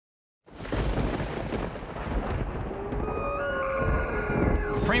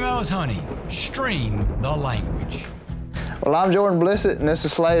Primos Hunting. Stream the language. Well, I'm Jordan Blissett, and this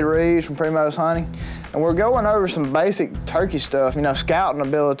is Slade from Primos Hunting. And we're going over some basic turkey stuff, you know, scouting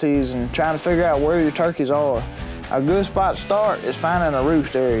abilities and trying to figure out where your turkeys are. A good spot to start is finding a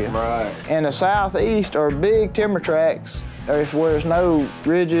roost area. Right. In the southeast are big timber tracts, where there's no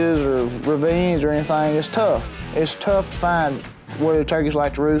ridges or ravines or anything. It's tough. It's tough to find where the turkeys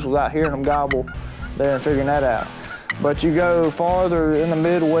like to roost without hearing them gobble there and figuring that out. But you go farther in the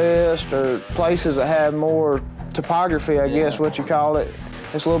Midwest or places that have more topography, I guess what you call it,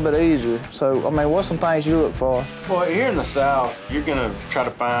 it's a little bit easier. So, I mean, what's some things you look for? Well, here in the South, you're gonna try to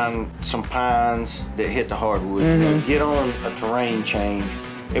find some pines that hit the hardwood. You know, get on a terrain change.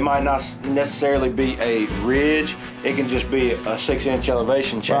 It might not necessarily be a ridge. It can just be a 6-inch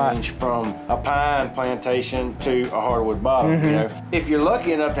elevation change from a pine plantation to a hardwood bottom. You know, if you're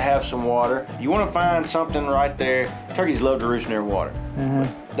lucky enough to have some water, you want to find something right there. Turkeys love to roost near water.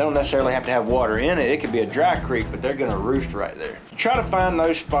 They don't necessarily have to have water in it. It could be a dry creek, but they're gonna roost right there. Try to find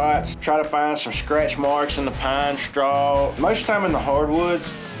those spots. Try to find some scratch marks in the pine straw. Most of the time in the hardwoods,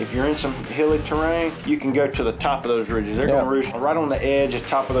 if you're in some hilly terrain, you can go to the top of those ridges. They're gonna roost right on the edge, the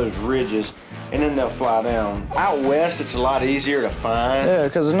top of those ridges, and then they'll fly down. Out west, it's a lot easier to find. Yeah,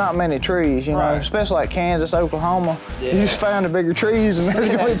 because there's not many trees, you know, especially like Kansas, Oklahoma. You just find the bigger trees and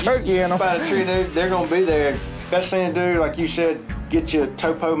there's gonna be turkey in them. Find a tree, they're gonna be there. Best thing to do, like you said, get your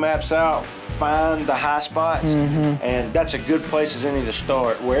topo maps out, find the high spots, and that's a good place as any to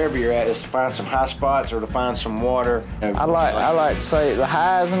start. Wherever you're at is to find some high spots or to find some water. I like to say the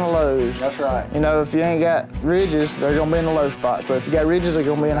highs and the lows. That's right. You know, if you ain't got ridges, they're gonna be in the low spots. But if you got ridges, they're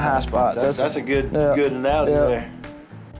gonna be in the high spots. That's a good analogy there.